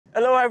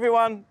Hello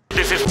everyone.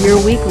 This is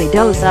your weekly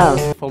dose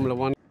of Formula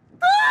One.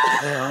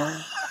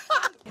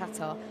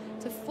 Qatar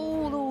to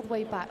fall all the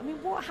way back. I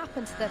mean, what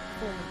happened to their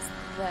performance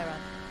there,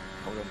 Anne?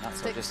 Hold on,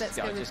 that's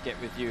I'll just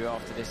get with you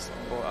after this.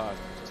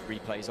 Just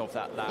replays of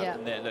that lap. Yeah.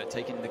 And they're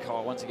taking the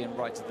car once again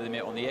right to the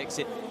limit on the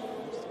exit.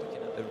 Just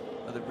looking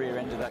at the rear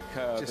end of that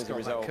curve just as a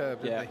result.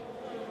 Curb, yeah.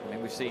 I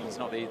mean, we've seen it's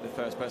not the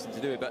first person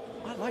to do it, but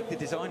I like the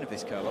design of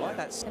this curve. I like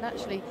that. And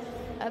actually,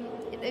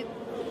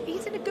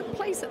 he's in a good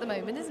place at the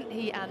moment, isn't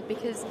he, Anne?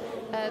 Because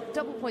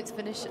double points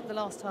finish at the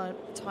last time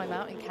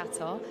out in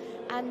Qatar,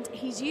 and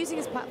he's using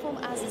his platform,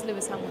 as is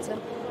Lewis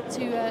Hamilton,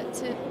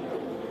 to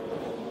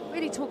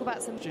really talk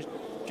about some. Just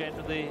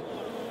generally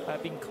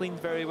been cleaned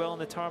very well,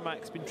 and the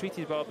tarmac's been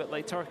treated well, a bit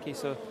like Turkey,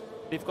 so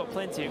they've got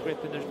plenty of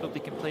grip and there's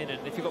nobody complaining.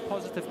 If you've got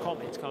positive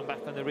comments coming back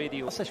on the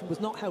radio. The session was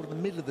not held in the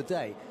middle of the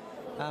day,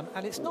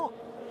 and it's not.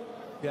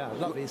 Yeah,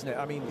 lovely, isn't it?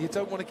 I mean, you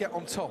don't want to get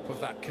on top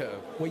of that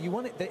curve. Well, you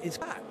want it. It's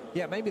flat.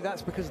 Yeah, maybe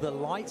that's because of the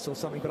lights or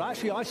something. But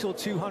actually, I saw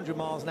 200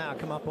 miles an hour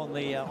come up on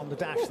the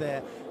dash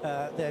there,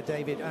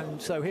 David.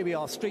 And so here we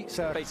are, street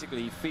circuit.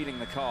 Basically, feeling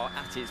the car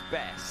at its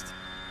best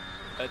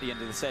at the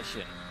end of the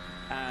session.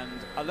 And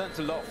I learnt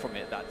a lot from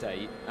it that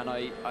day, and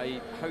I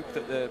hope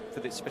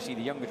that especially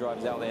the younger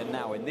drivers out there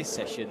now in this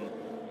session,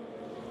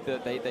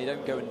 that they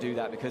don't go and do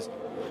that, because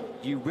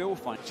you will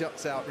find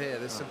juts out here.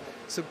 There's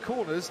some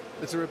corners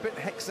that are a bit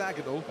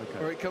hexagonal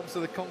where it comes to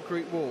the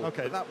concrete wall.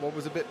 Okay, but that one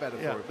was a bit better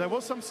for him. There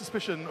was some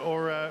suspicion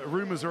or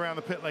rumours around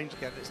the pit lane.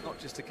 Again, it's not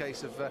just a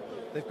case of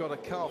they've got a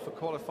car for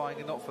qualifying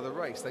and not for the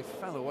race. They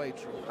fell away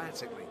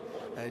dramatically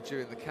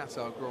during the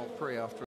Qatar Grand Prix after